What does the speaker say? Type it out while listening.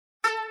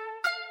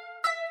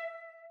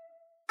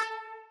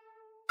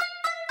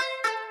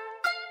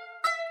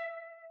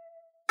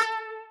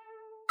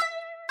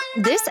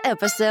This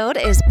episode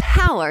is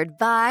powered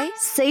by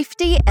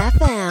Safety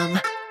FM.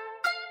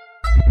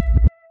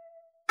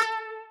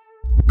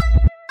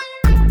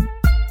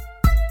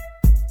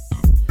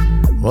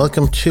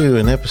 Welcome to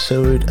an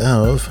episode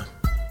of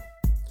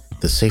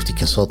the Safety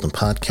Consultant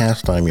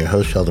Podcast. I'm your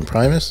host, Sheldon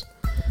Primus.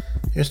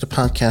 Here's the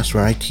podcast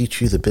where I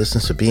teach you the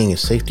business of being a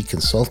safety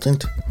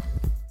consultant.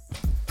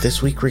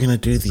 This week, we're going to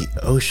do the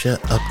OSHA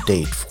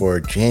update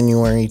for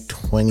January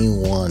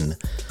 21,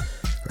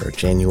 or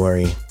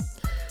January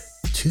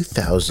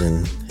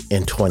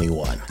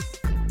 2021.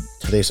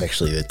 Today's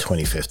actually the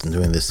 25th. I'm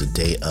doing this the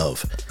day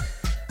of.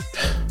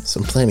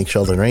 Some planning,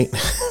 Sheldon, right?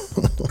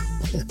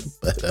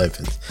 But I've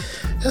been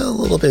a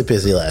little bit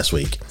busy last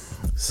week.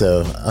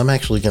 So I'm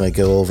actually going to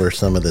go over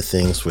some of the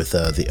things with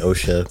the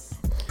OSHA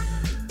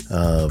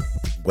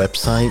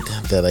website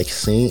that I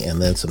see, and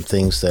then some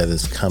things that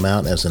has come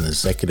out as an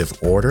executive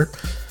order.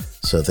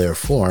 So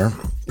therefore,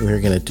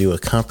 we're going to do a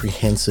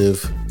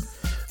comprehensive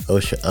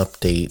OSHA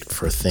update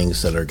for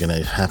things that are going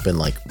to happen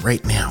like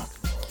right now.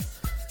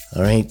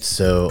 All right,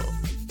 so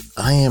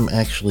I am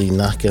actually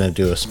not going to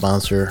do a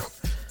sponsor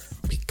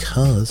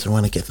because I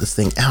want to get this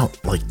thing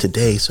out like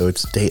today, so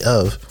it's day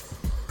of.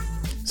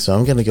 So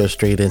I'm going to go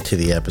straight into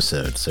the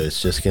episode. So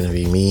it's just going to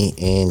be me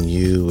and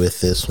you with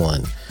this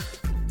one.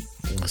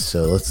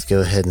 So let's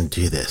go ahead and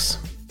do this.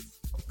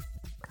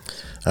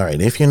 All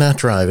right, if you're not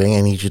driving,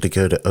 I need you to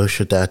go to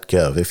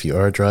OSHA.gov. If you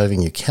are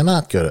driving, you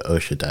cannot go to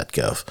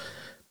OSHA.gov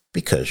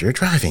because you're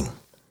driving.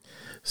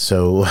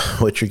 So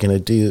what you're going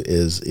to do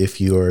is, if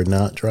you are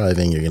not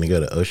driving, you're going to go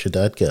to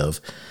OSHA.gov.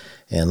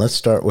 And let's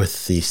start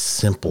with the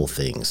simple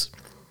things.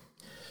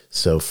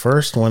 So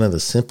first, one of the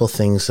simple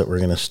things that we're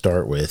going to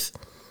start with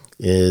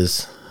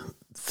is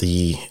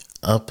the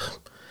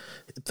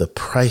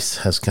price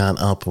has gone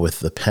up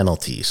with the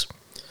penalties.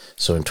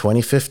 So in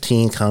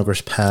 2015,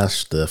 Congress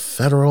passed the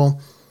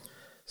Federal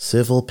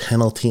Civil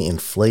Penalty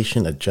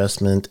Inflation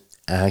Adjustment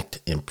Act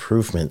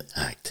Improvement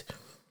Act.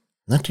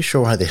 Not too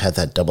sure why they had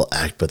that double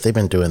act, but they've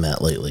been doing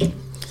that lately.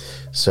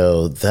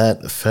 So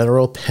that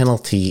Federal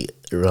Penalty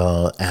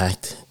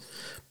Act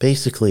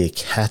basically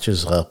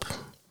catches up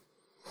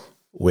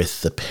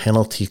with the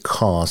penalty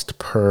cost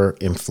per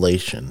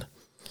inflation.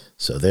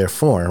 So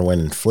therefore, when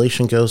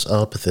inflation goes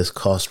up, this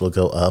cost will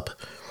go up.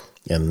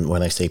 And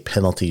when I say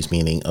penalties,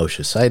 meaning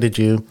OSHA cited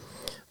you,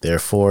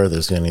 therefore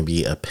there's going to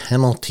be a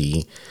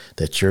penalty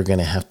that you're going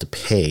to have to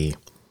pay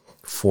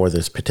for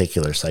this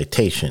particular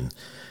citation.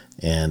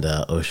 And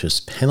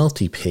OSHA's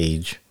penalty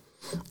page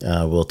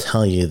will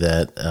tell you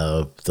that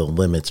the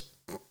limits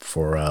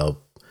for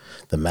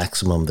the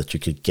maximum that you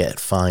could get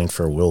fined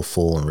for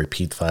willful and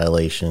repeat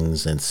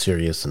violations and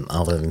serious and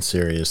other than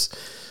serious,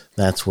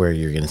 that's where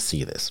you're going to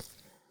see this.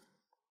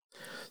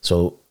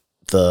 So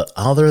the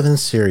other than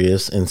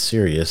serious and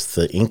serious,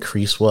 the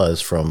increase was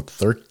from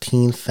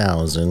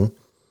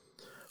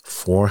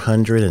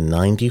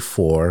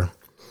 $13,494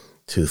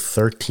 to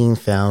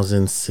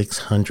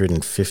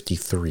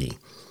 $13,653.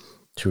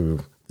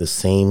 To the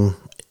same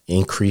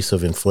increase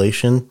of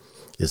inflation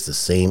is the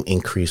same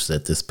increase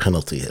that this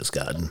penalty has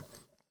gotten.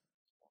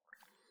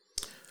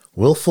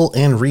 Willful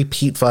and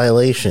repeat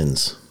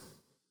violations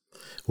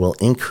will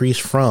increase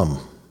from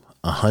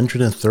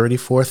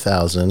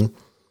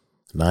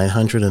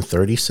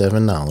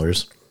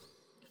 $134,937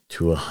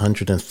 to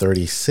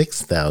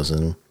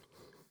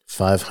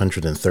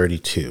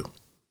 $136,532.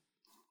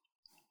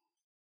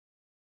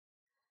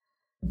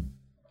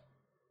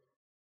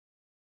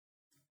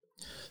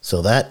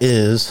 So that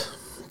is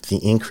the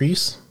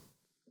increase.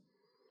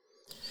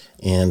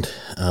 And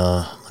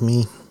let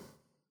me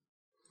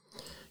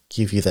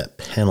give you that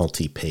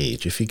penalty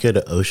page. If you go to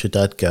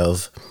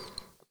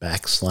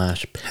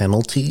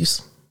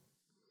OSHA.gov/penalties,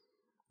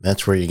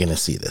 that's where you're going to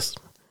see this.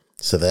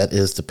 So that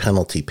is the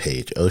penalty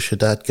page,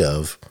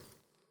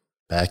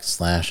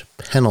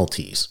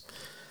 OSHA.gov/penalties.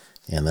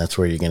 And that's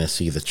where you're going to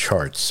see the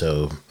chart.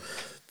 So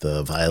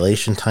the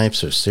violation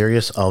types are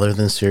serious, other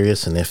than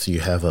serious. And if you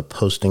have a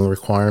posting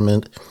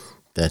requirement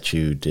that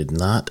you did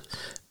not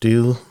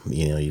do,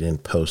 you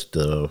didn't post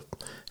the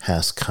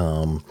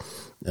HASCOM,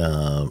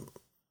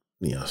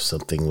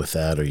 something with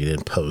that, or you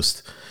didn't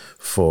post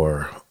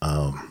for,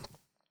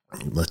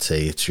 let's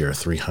say it's your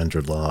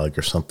 300 log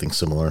or something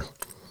similar,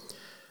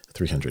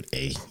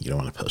 300A, you don't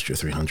want to post your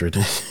 300,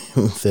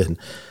 then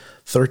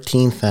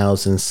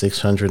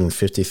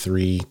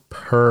 $13,653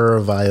 per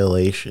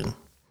violation.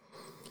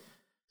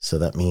 So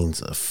that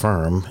means a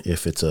firm,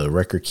 if it's a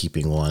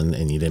record-keeping one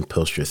and you didn't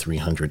post your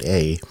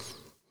 300A,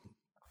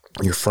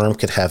 your firm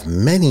could have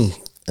many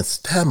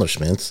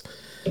establishments.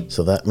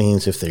 So that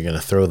means if they're going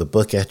to throw the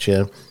book at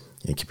you,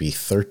 it could be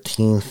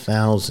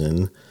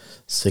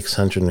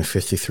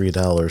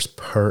 $13,653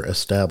 per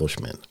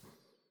establishment.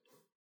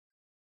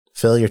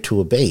 Failure to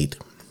abate,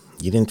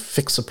 you didn't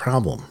fix a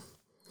problem.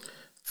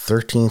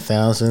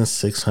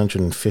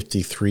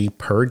 $13,653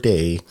 per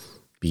day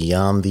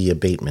beyond the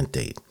abatement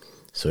date.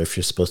 So if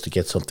you're supposed to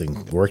get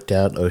something worked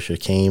out, OSHA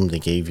came, they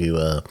gave you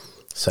a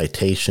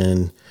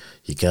citation,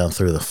 you got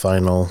through the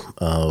final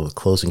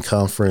closing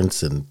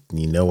conference, and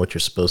you know what you're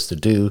supposed to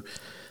do,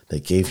 They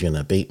gave you an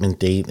abatement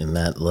date in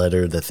that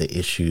letter that they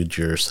issued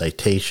your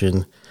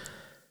citation.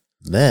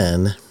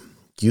 Then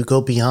you go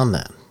beyond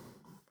that.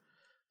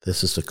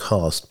 This is the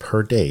cost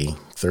per day,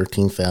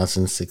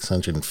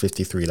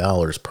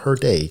 $13,653 per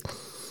day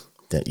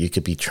that you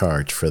could be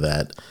charged for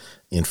that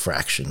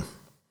infraction.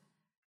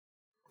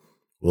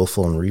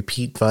 Willful and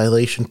repeat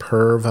violation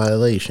per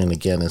violation,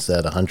 again, is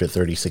at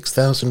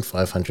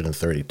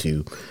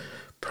 $136,532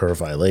 per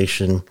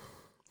violation.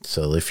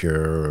 So if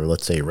you're,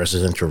 let's say, a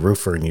residential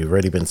roofer and you've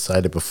already been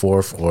cited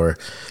before for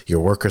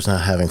your workers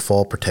not having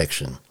fall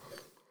protection,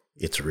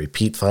 it's a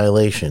repeat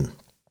violation.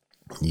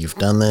 You've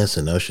done this,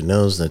 and OSHA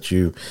knows that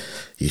you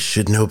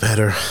should know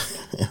better.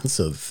 And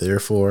so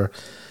therefore,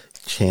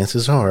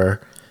 chances are,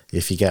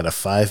 if you got a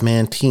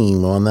 5-man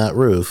team on that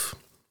roof,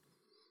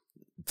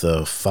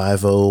 the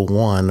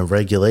 501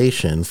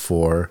 regulation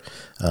for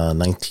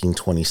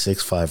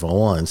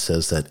 1926-501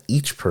 says that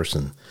each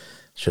person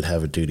should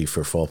have a duty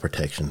for fall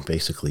protection.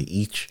 Basically,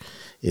 each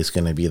is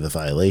going to be the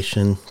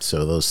violation.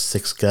 So those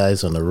 6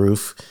 guys on the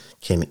roof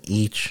can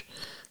each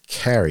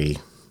carry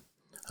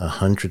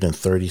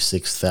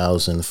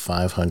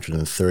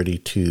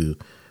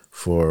 $136,532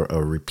 for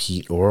a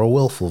repeat or a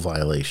willful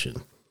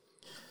violation.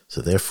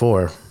 So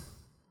therefore,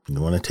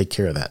 you want to take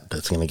care of that.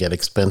 That's going to get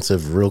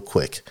expensive real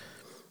quick.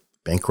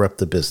 Bankrupt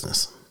the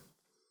business.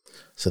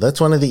 So that's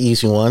one of the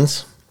easy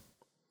ones.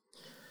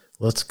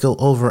 Let's go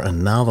over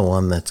another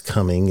one that's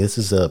coming. This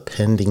is a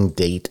pending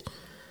date.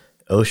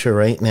 OSHA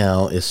right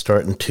now is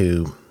starting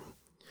to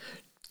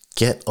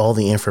get all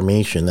the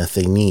information that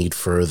they need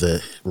for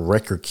the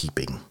record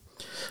keeping.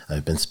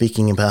 I've been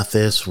speaking about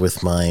this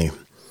with my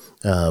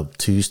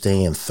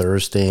Tuesday and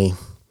Thursday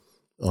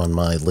on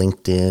my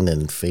LinkedIn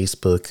and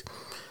Facebook,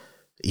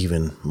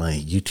 even my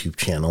YouTube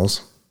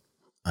channels.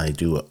 I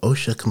do a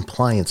OSHA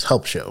Compliance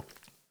Help Show.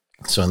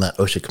 So in that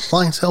OSHA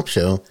Compliance Help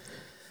Show,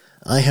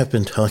 I have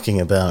been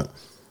talking about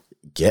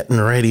getting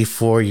ready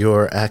for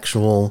your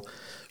actual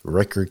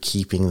record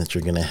keeping that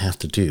you're going to have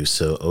to do.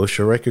 So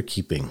OSHA record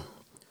keeping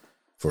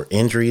for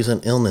injuries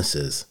and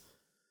illnesses,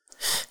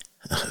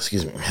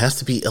 has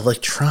to be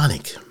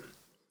electronic.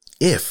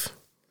 If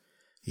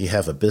you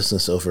have a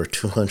business over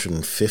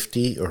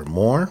 250 or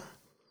more,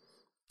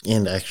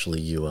 and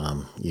actually you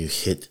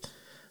hit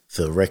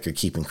the record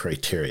keeping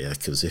criteria,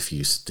 because if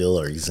you still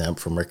are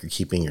exempt from record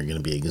keeping, you're going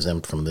to be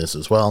exempt from this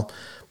as well.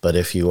 But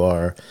if you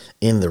are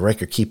in the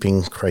record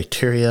keeping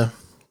criteria,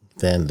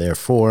 then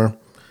therefore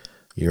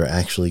you're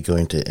actually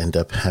going to end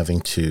up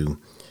having to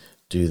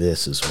do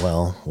this as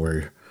well,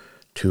 where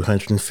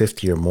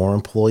 250 or more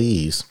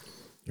employees,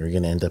 you're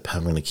going to end up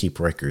having to keep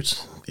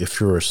records.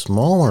 If you're a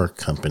smaller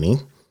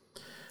company,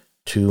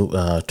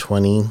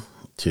 20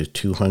 to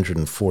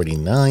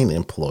 249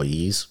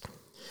 employees,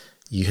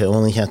 you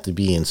only have to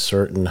be in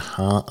certain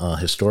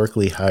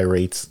historically high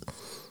rates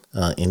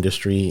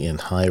industry, and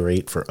high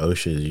rate for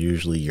OSHA is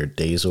usually your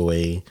days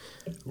away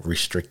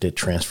restricted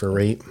transfer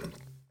rate,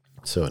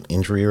 so an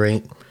injury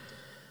rate.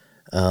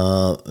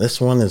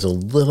 This one is a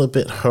little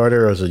bit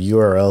harder as a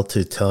URL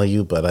to tell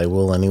you, but I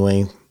will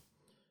anyway.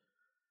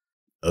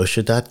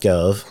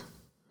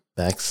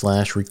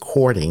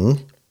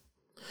 OSHA.gov/recording,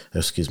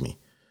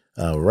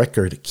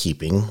 record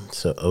keeping.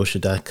 So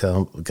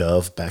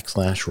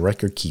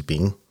OSHA.gov/record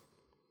keeping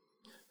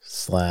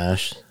 /NAICS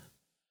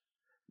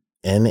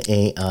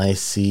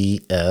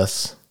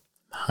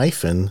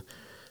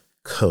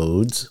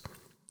 -codes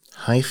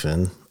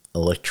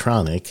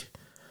 -electronic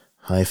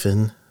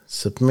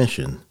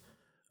 -submission.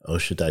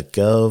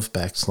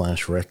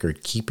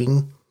 OSHA.gov/record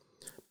keeping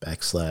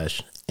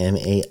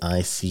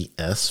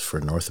 /NAICS for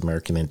North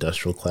American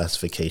Industrial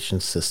Classification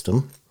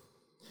System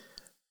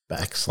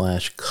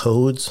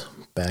 /codes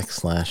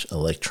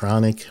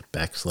 /electronic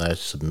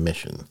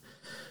 /submission.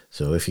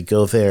 So if you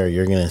go there,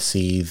 you're going to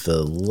see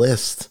the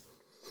list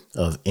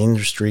of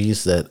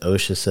industries that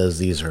OSHA says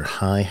these are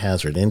high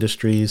hazard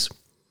industries.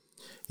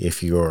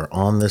 If you're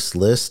on this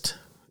list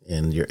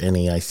and your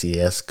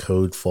NAICS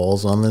code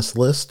falls on this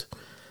list,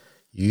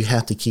 you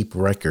have to keep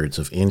records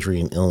of injury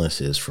and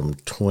illnesses from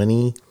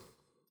 20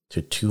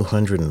 to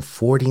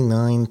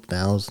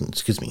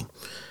 249,000,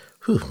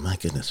 my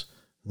goodness.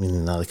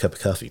 Not a cup of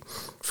coffee.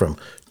 From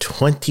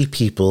 20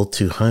 people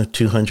to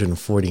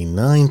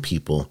 249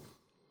 people.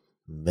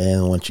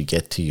 Then once you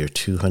get to your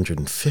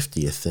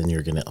 250th, then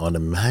you're going to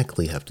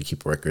automatically have to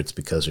keep records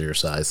because of your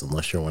size,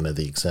 unless you're one of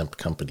the exempt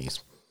companies.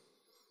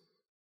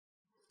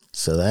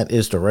 So that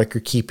is the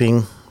record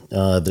keeping.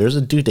 There's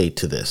a due date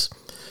to this.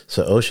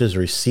 So OSHA is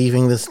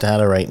receiving this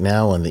data right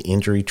now on the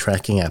injury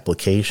tracking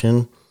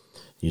application.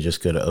 You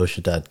just go to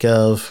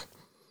OSHA.gov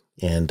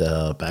and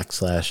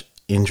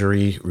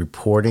 /injury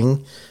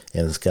reporting,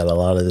 and it's got a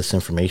lot of this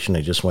information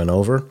I just went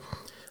over.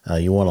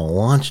 You want to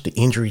launch the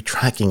injury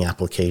tracking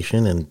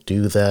application and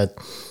do that,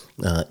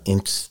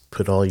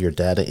 put all your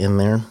data in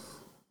there.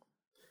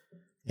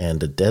 And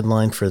the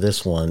deadline for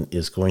this one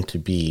is going to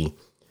be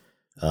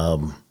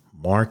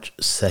March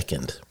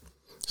 2nd.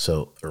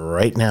 So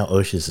right now,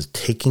 OSHA is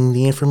taking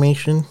the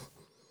information,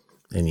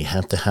 and you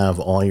have to have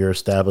all your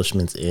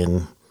establishments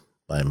in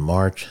by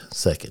March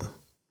 2nd.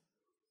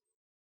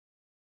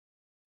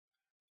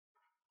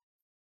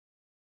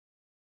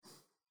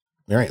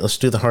 All right, let's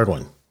do the hard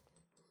one.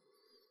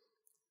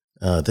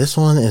 This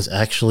one is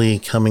actually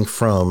coming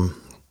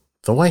from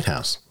the White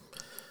House.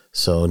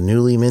 So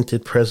newly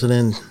minted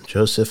President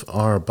Joseph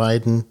R.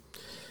 Biden,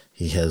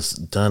 he has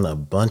done a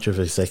bunch of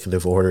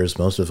executive orders.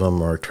 Most of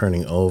them are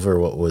turning over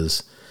what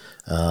was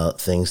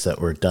things that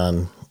were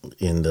done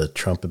in the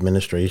Trump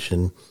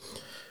administration,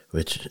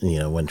 which,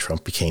 when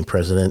Trump became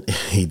president,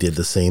 he did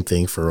the same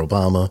thing for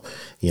Obama,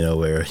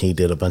 where he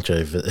did a bunch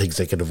of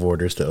executive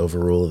orders to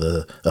overrule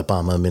the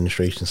Obama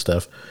administration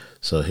stuff.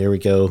 So here we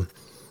go.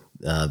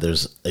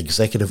 There's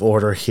executive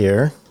order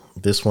here.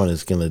 This one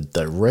is going to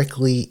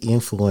directly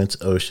influence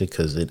OSHA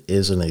because it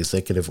is an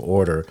executive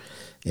order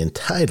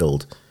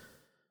entitled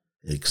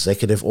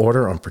Executive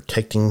Order on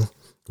Protecting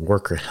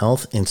Worker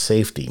Health and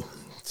Safety.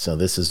 So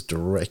this is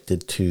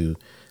directed to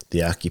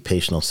the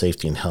occupational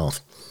safety and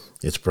health.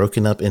 It's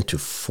broken up into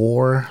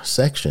 4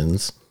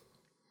 sections,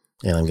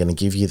 and I'm going to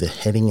give you the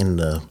heading and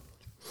the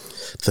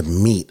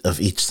meat of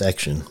each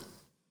section.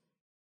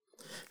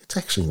 It's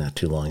actually not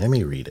too long. I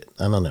may read it.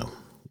 I don't know.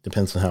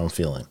 Depends on how I'm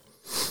feeling.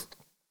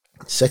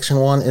 Section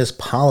 1 is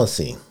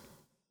policy.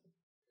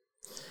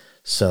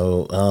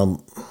 So,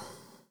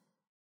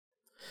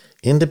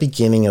 in the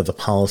beginning of the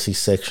policy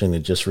section, it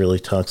just really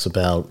talks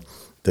about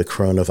the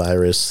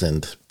coronavirus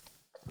and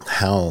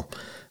how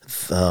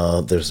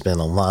there's been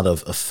a lot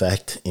of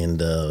effect in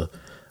the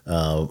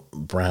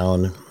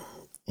brown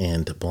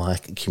and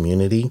black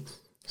community.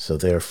 So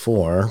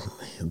therefore,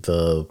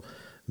 the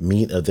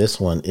meat of this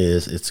one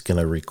is it's going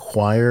to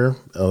require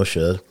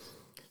OSHA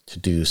to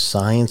do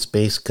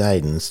science-based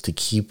guidance to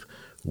keep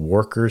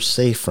workers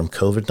safe from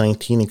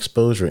COVID-19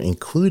 exposure,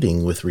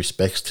 including with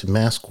respects to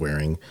mask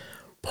wearing,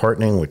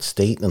 partnering with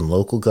state and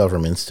local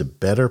governments to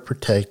better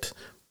protect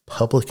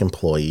public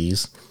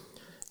employees,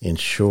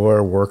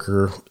 ensure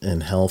worker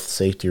and health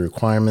safety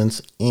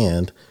requirements,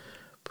 and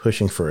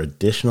pushing for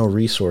additional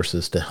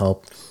resources to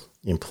help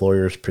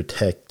employers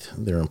protect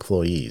their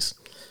employees.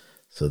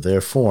 So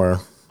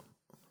therefore,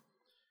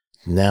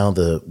 now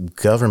the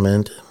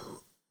government,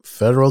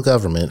 federal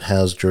government,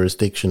 has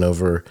jurisdiction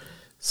over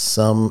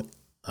some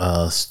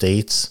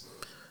states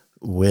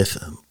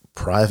with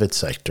private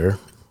sector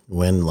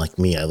when, like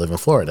me, I live in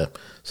Florida.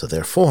 So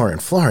therefore, in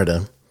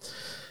Florida,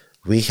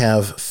 we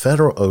have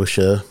federal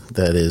OSHA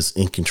that is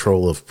in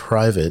control of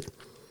private.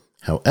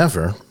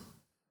 However,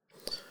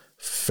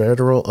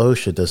 federal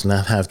OSHA does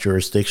not have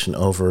jurisdiction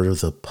over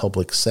the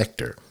public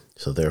sector.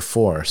 So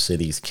therefore,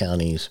 cities,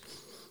 counties,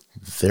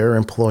 their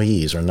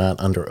employees are not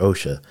under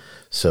OSHA.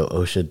 So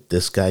OSHA,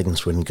 this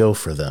guidance wouldn't go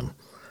for them.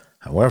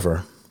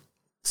 However,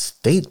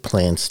 state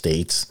plan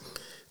states,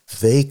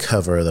 they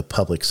cover the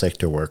public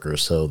sector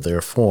workers. So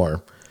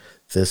therefore,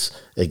 this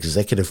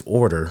executive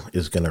order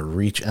is going to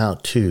reach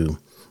out to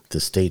the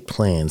state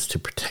plans to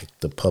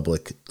protect the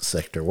public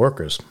sector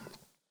workers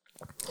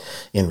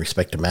in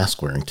respect to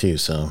mask wearing too.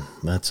 So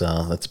that's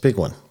a big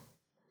one.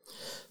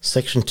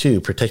 Section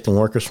 2, protecting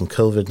workers from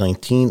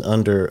COVID-19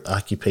 under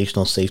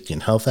Occupational Safety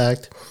and Health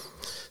Act.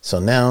 So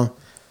now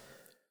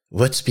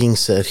what's being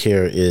said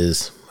here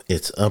is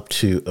it's up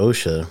to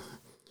OSHA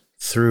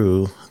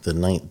through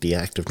the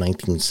Act of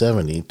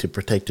 1970 to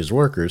protect his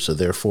workers. So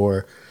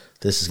therefore,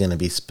 this is going to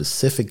be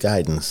specific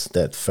guidance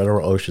that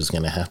federal OSHA is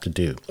going to have to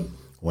do.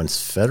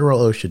 Once federal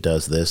OSHA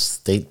does this,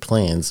 state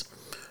plans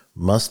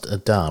must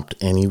adopt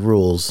any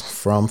rules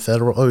from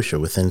federal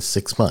OSHA within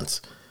 6 months.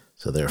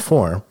 So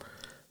therefore,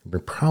 we're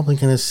probably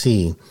going to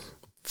see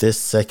this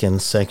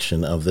second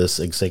section of this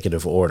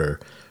executive order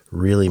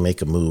really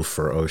make a move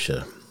for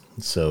OSHA.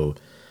 So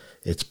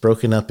it's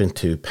broken up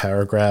into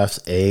paragraphs.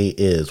 A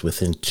is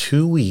within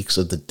 2 weeks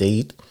of the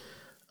date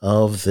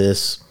of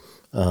this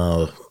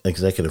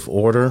executive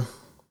order,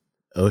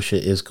 OSHA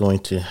is going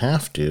to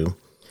have to,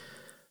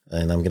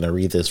 and I'm going to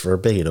read this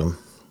verbatim,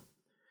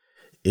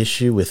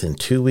 issue within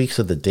 2 weeks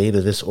of the date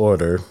of this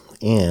order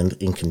and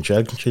in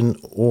conjunction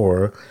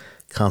or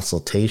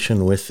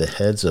consultation with the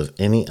heads of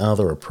any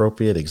other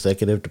appropriate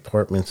executive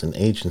departments and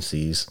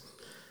agencies,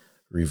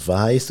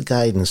 revised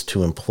guidance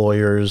to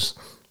employers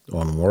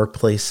on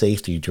workplace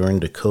safety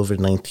during the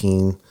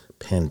COVID-19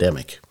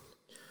 pandemic.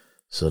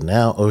 So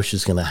now OSHA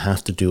is going to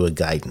have to do a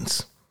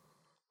guidance.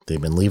 They've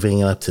been leaving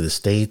it up to the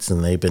states,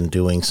 and they've been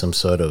doing some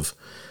sort of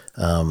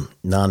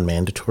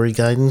non-mandatory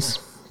guidance.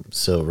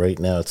 So right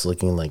now it's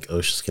looking like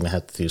OSHA's going to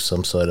have to do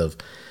some sort of,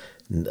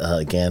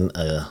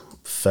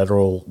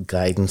 federal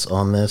guidance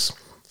on this.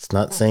 It's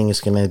not saying it's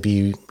going to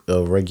be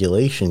a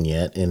regulation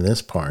yet in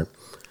this part.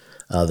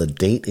 The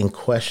date in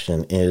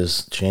question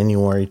is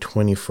January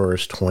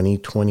 21st,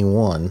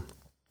 2021.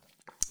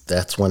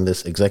 That's when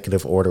this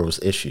executive order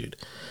was issued.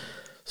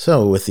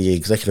 So with the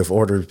executive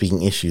order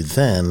being issued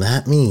then,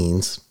 that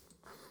means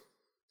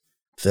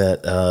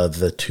that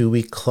the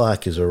 2-week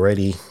clock is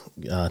already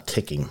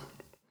ticking.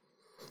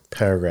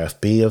 Paragraph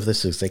B of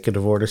this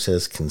executive order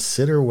says,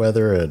 consider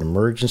whether an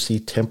emergency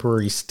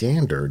temporary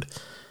standard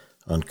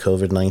on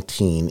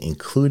COVID-19,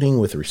 including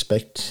with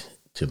respect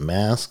to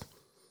masks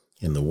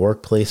in the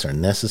workplace, are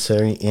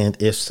necessary, and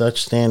if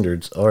such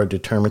standards are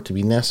determined to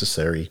be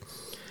necessary,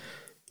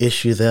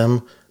 issue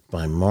them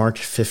by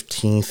March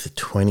 15th,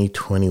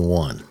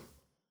 2021.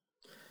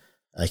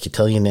 I can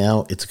tell you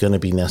now it's going to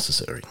be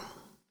necessary.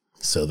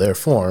 So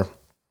therefore,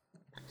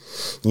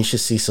 you should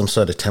see some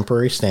sort of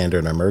temporary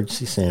standard, an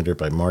emergency standard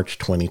by March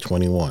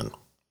 2021.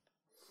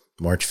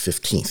 March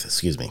 15th,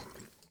 excuse me.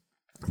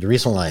 The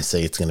reason why I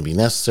say it's going to be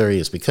necessary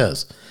is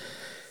because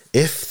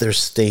if their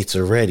states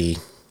already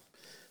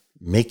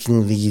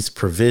making these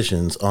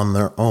provisions on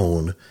their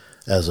own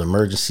as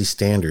emergency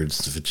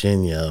standards,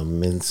 Virginia,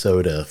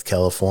 Minnesota,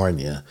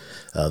 California,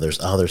 there's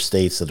other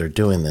states that are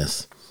doing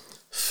this.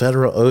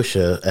 Federal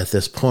OSHA at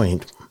this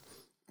point,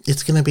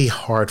 it's going to be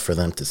hard for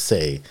them to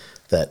say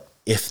that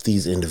if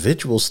these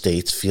individual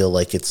states feel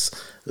like it's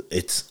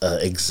an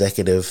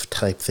executive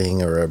type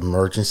thing or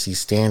emergency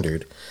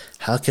standard,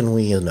 how can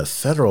we on the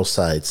federal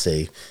side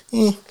say,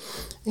 you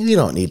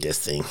don't need this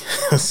thing?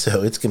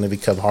 So it's going to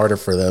become harder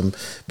for them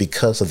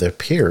because of their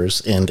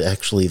peers and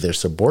actually their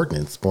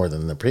subordinates more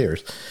than their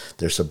peers.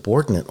 Their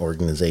subordinate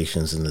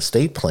organizations in the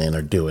state plan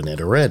are doing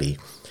it already.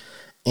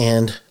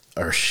 And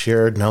our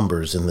shared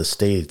numbers in the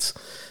states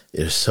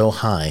is so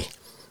high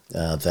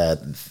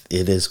that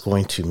it is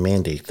going to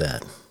mandate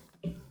that.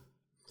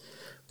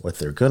 What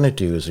they're going to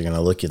do is they're going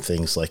to look at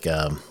things like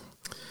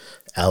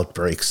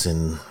outbreaks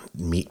in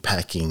meat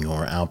packing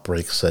or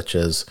outbreaks such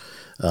as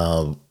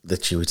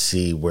that you would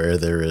see where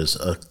there is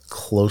a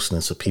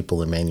closeness of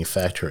people in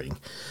manufacturing.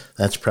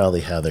 That's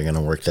probably how they're going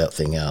to work that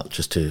thing out,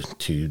 just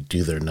to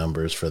do their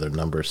numbers for their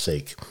numbers'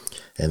 sake.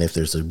 And if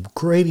there's a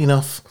great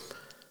enough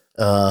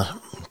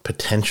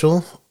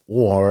potential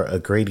or a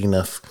great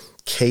enough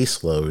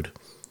caseload,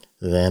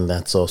 then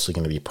that's also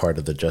going to be part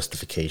of the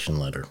justification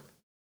letter.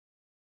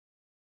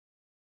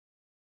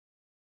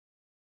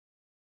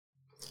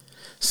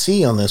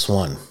 C on this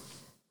one.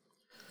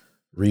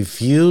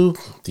 Review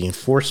the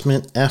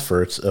enforcement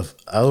efforts of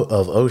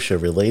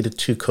OSHA related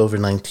to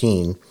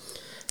COVID-19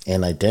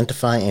 and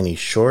identify any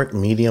short,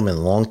 medium, and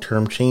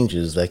long-term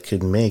changes that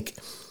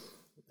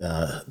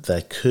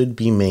could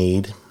be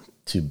made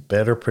to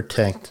better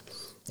protect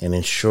and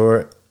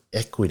ensure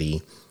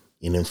equity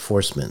in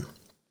enforcement.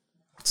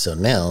 So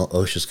now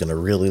OSHA is going to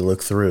really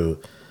look through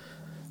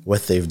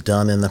what they've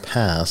done in the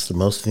past.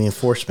 Most of the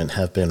enforcement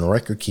have been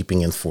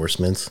record-keeping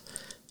enforcements,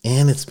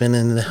 and it's been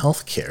in the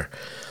healthcare.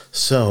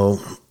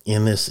 So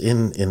in this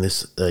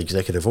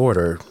executive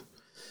order,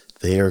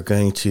 they are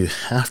going to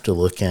have to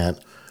look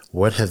at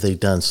what have they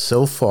done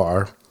so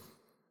far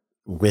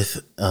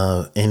with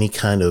any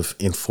kind of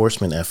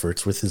enforcement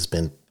efforts, which has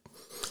been,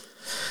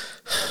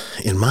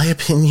 in my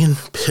opinion,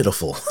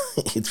 pitiful.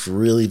 It's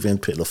really been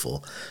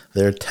pitiful.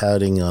 They're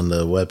touting on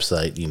the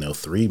website,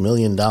 $3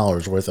 million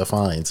worth of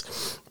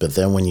fines. But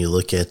then when you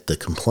look at the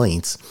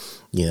complaints,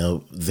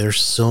 there's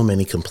so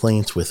many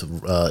complaints with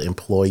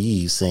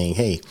employees saying,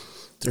 hey,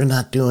 they're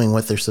not doing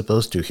what they're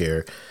supposed to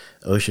here.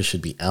 OSHA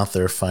should be out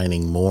there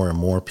finding more and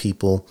more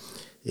people.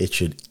 It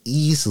should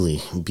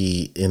easily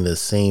be in the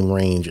same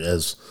range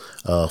as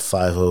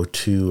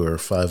 502 or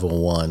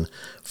 501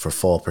 for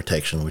fall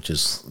protection, which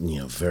is,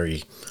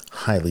 very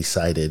highly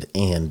cited,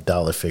 and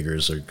dollar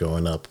figures are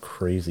going up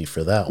crazy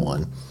for that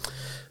one.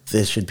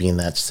 This should be in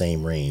that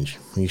same range.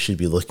 You should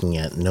be looking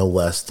at no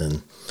less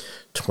than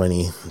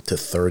 $20 to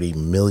 $30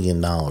 million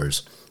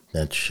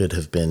that should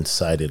have been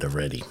cited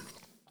already.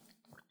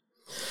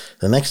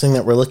 The next thing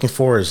that we're looking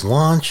for is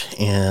launch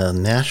a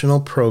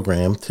national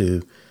program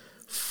to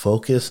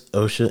focus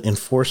OSHA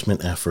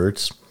enforcement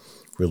efforts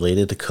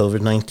related to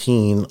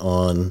COVID-19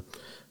 on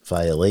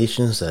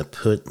violations that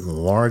put the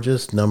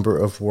largest number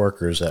of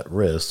workers at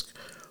risk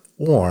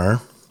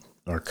or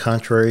are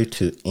contrary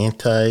to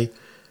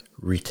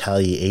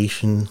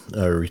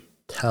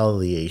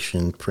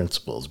anti-retaliation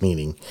principles,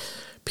 meaning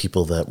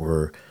people that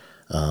were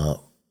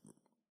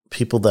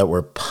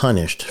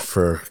punished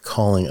for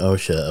calling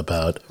OSHA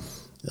about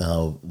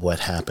what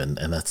happened,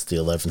 and that's the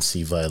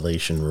 11C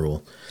violation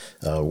rule,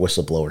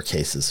 whistleblower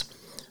cases.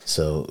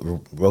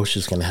 So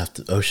OSHA's going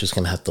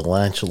to have to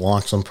launch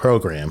some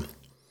program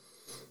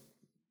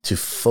to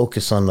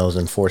focus on those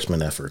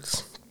enforcement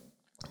efforts.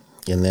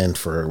 And then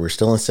we're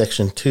still in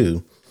Section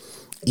 2.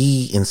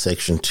 E in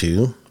Section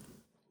 2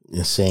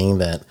 is saying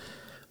that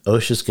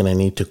OSHA's going to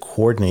need to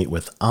coordinate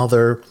with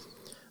other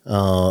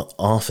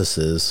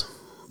offices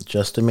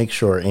just to make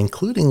sure,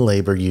 including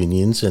labor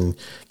unions and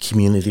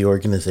community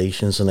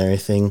organizations and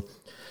everything,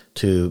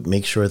 to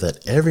make sure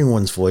that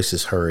everyone's voice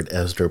is heard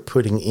as they're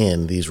putting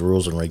in these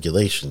rules and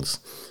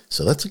regulations.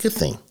 So that's a good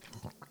thing.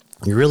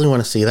 You really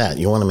want to see that.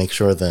 You want to make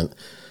sure that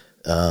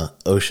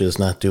OSHA is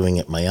not doing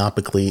it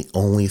myopically,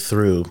 only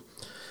through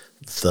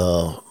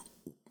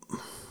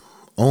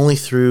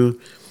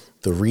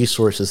the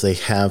resources they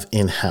have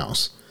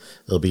in-house.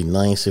 It'll be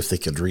nice if they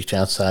could reach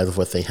outside of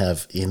what they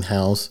have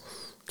in-house,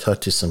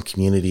 talk to some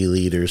community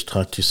leaders,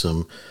 talk to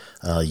some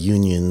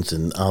unions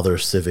and other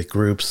civic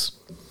groups,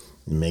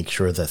 and make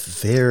sure that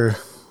their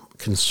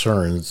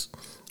concerns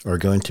are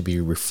going to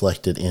be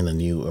reflected in a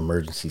new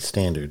emergency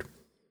standard.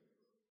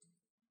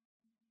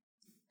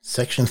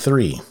 Section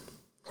 3,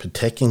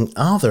 protecting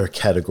other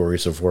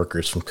categories of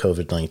workers from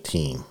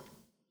COVID-19.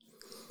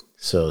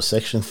 So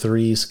Section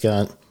 3's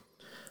got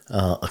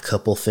a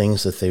couple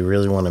things that they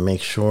really want to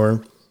make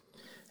sure.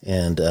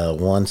 And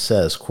one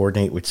says,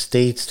 coordinate with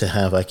states to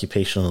have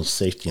occupational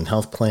safety and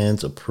health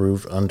plans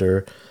approved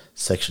under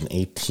Section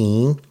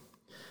 18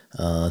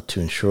 to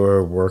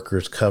ensure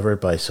workers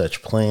covered by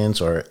such plans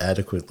are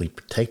adequately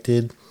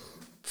protected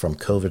from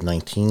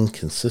COVID-19,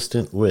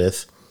 consistent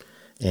with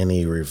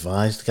any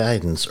revised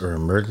guidance or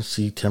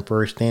emergency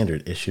temporary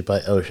standard issued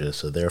by OSHA.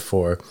 So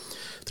therefore,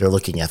 they're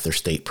looking at their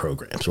state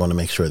programs. We want to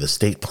make sure the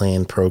state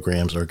plan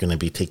programs are going to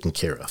be taken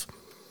care of.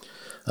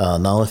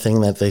 Another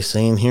thing that they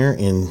say in here,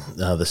 in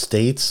the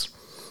states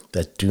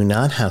that do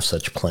not have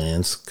such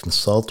plans,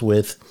 consult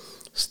with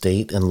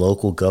state and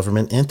local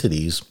government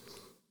entities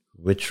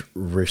with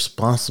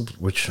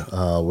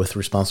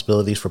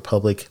responsibilities for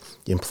public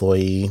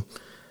employee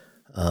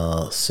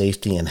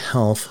safety and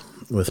health,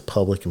 with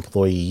public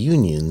employee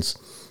unions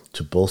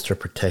to bolster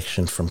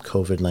protection from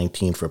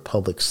COVID-19 for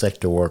public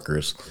sector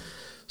workers.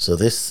 So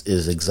this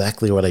is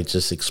exactly what I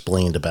just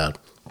explained about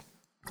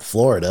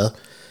Florida,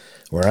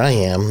 where I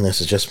am.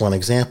 This is just one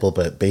example,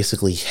 but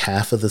basically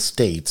half of the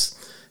states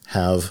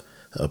have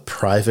a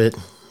private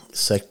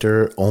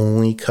sector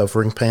only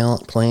covering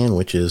plan,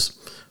 which is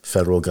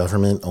federal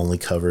government only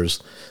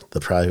covers the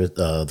private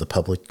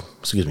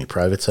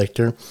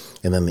sector.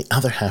 And then the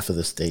other half of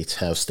the states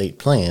have state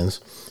plans,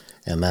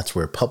 and that's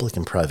where public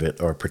and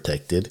private are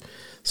protected.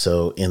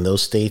 So in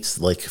those states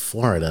like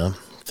Florida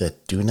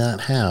that do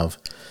not have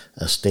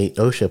a state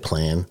OSHA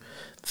plan,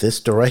 this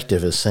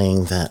directive is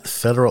saying that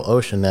federal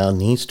OSHA now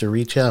needs to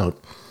reach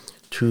out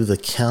to the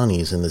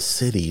counties and the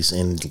cities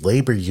and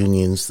labor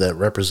unions that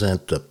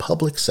represent the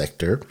public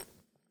sector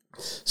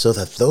so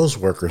that those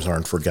workers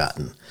aren't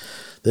forgotten.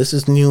 This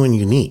is new and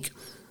unique.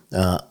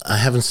 I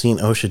haven't seen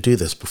OSHA do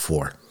this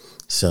before.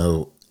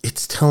 So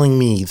it's telling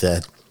me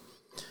that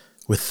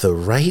with the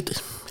right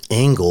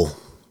angle,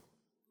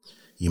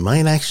 you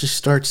might actually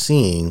start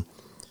seeing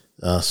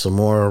some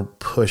more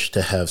push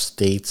to have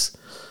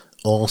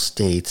all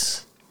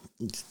states,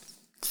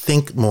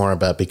 think more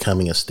about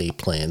becoming a state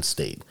plan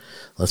state.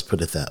 Let's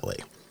put it that way.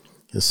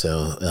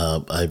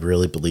 So I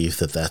really believe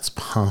that that's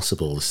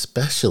possible,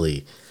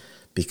 especially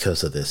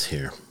because of this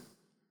here.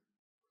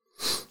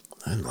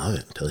 I'd love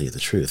it, to tell you the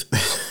truth.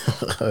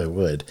 I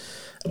would.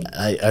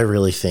 I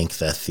really think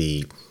that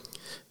the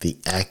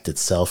act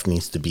itself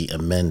needs to be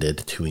amended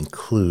to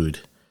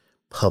include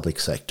public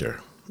sector.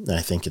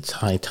 I think it's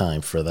high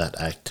time for that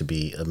act to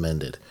be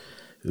amended.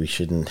 We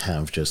shouldn't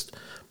have just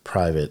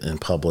private and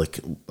public,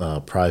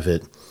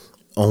 private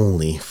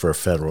only for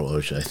federal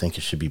OSHA. I think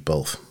it should be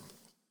both.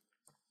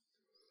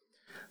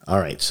 All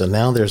right, so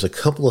now there's a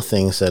couple of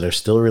things that are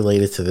still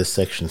related to this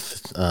Section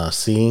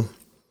C.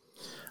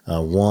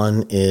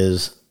 One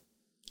is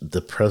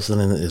the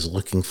president is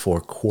looking for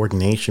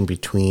coordination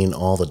between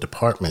all the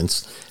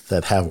departments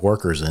that have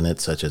workers in it,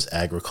 such as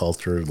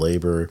agriculture,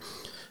 labor,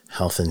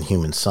 health and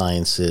human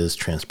sciences,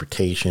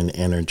 transportation,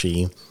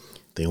 energy.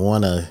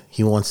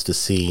 He wants to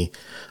see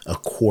a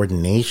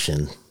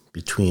coordination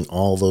between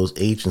all those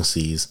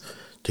agencies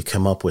to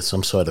come up with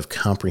some sort of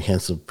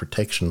comprehensive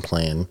protection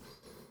plan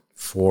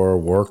for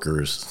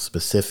workers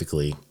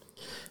specifically.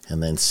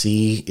 And then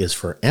C is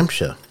for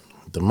MSHA,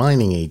 the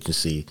mining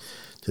agency,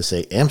 to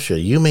say,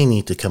 MSHA, you may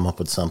need to come up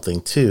with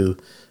something too.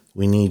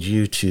 We need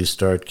you to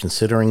start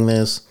considering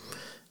this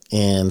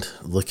and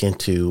look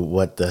into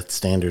what that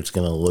standard's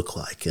going to look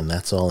like. And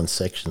that's all in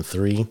Section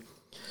 3.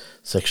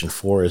 Section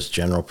 4 is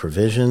general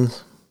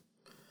provisions.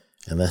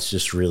 And that's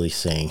just really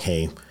saying,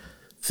 hey,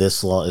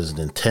 this law isn't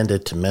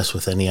intended to mess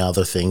with any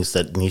other things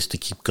that needs to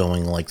keep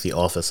going, like the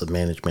Office of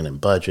Management and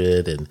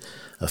Budget and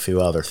a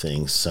few other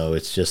things. So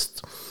it's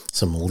just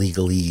some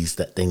legalese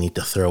that they need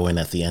to throw in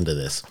at the end of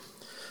this.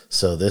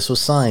 So this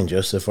was signed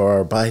Joseph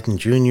R. Biden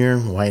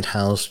Jr., White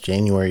House,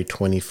 January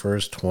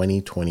 21st,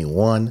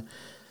 2021.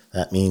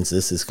 That means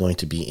this is going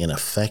to be in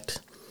effect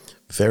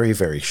very,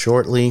 very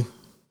shortly,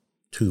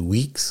 2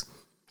 weeks.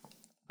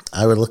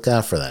 I would look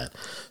out for that.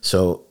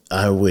 So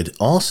I would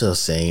also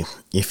say,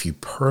 if you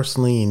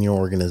personally in your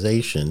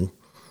organization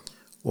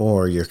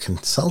or your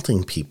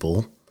consulting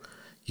people,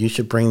 you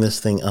should bring this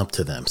thing up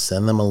to them.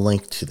 Send them a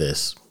link to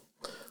this.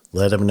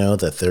 Let them know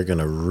that they're going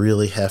to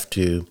really have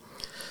to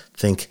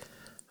think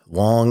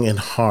long and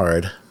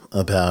hard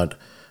about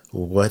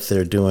what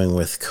they're doing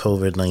with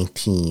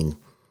COVID-19,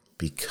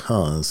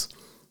 because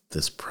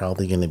there's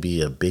probably going to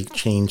be a big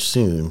change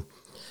soon.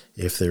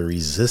 If they're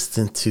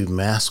resistant to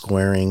mask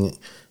wearing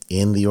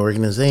in the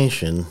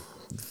organization,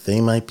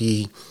 they might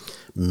be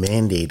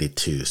mandated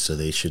to, so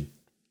they should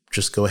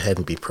just go ahead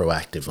and be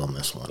proactive on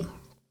this one.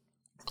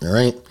 All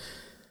right.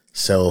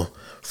 So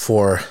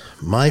for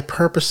my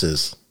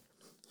purposes,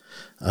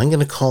 I'm going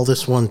to call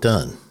this one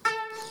done.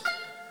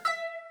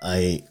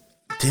 I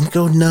didn't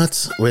go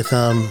nuts with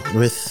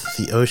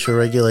the OSHA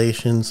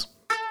regulations.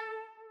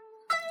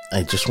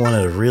 I just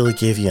wanted to really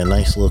give you a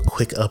nice little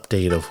quick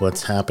update of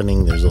what's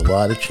happening. There's a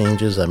lot of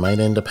changes. I might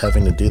end up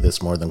having to do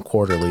this more than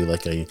quarterly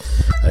like I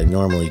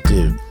normally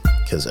do,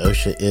 because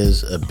OSHA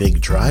is a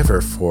big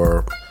driver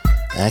for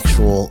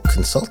actual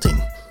consulting.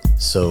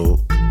 So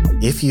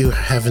if you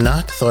have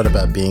not thought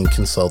about being a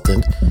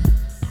consultant,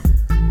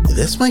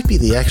 this might be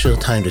the actual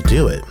time to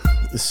do it.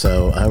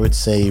 So I would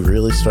say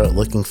really start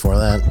looking for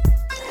that.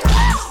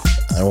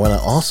 I want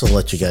to also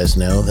let you guys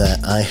know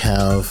that I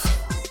have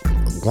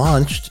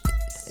launched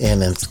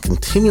and am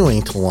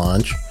continuing to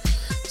launch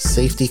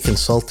Safety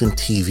Consultant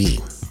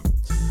TV.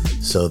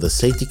 So the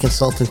Safety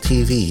Consultant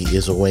TV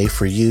is a way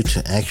for you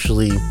to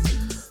actually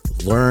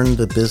learn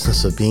the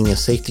business of being a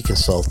safety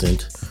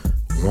consultant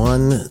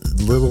one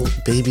little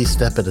baby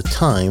step at a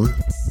time,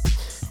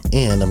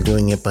 and I'm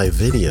doing it by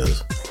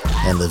videos.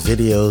 And the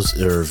videos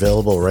are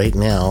available right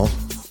now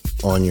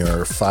on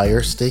your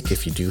Fire Stick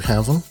if you do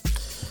have them.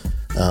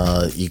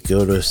 You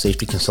go to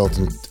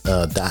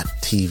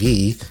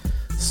safetyconsultant.tv,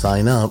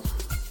 sign up.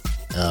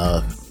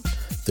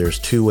 There's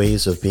two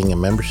ways of being a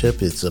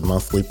membership. It's a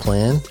monthly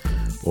plan,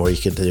 or you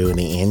could do an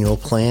annual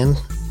plan.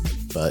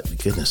 But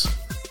goodness,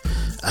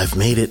 I've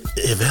made it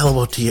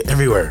available to you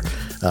everywhere.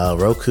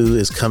 Roku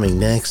is coming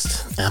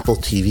next. Apple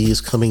TV is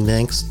coming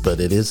next, but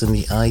it is in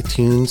the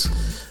iTunes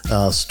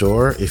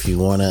store. If you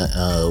want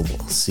to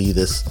see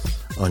this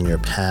on your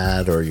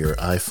pad or your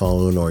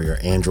iPhone or your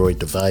Android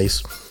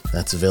device,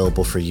 that's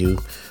available for you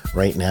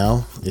right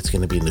now. It's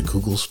going to be in the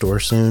Google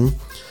store soon.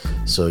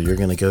 So you're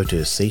going to go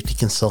to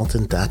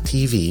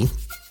safetyconsultant.tv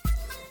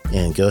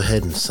and go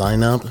ahead and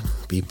sign up,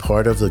 be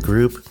part of the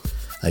group.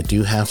 I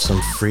do have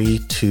some free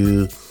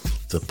to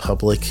the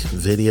public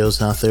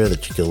videos out there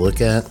that you can look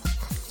at.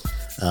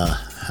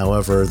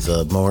 However,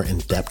 the more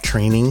in-depth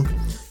training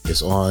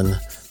is on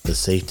the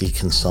Safety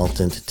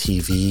Consultant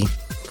TV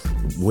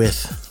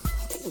with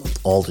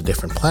all the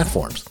different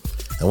platforms.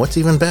 And what's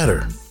even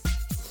better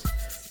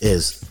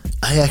is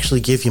I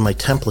actually give you my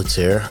templates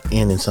here,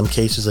 and in some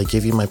cases I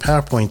give you my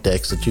PowerPoint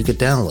decks that you could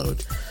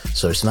download.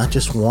 So it's not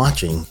just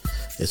watching,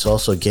 it's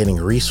also getting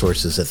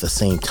resources at the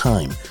same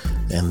time.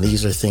 And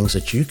these are things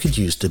that you could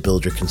use to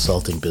build your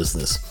consulting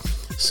business.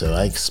 So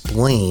I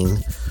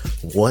explain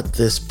what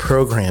this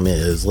program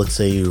is. Let's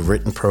say a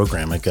written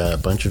program. I got a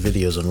bunch of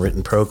videos on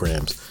written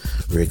programs.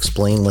 We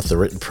explain what the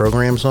written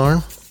programs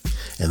are,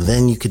 and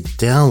then you could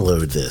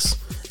download this,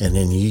 and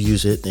then you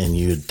use it and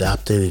you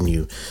adopt it, and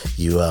you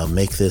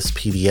make this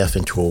PDF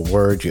into a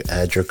Word. You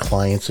add your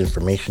client's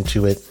information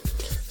to it.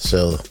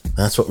 So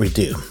that's what we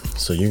do.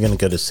 So you're going to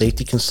go to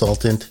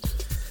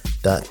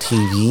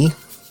safetyconsultant.tv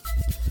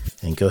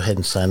and go ahead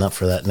and sign up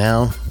for that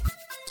now.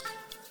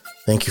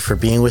 Thank you for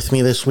being with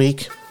me this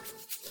week.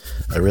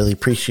 I really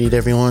appreciate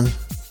everyone.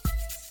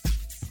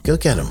 Go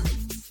get them.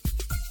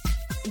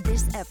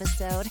 This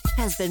episode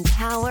has been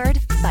powered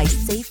by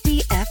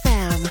Safety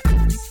FM.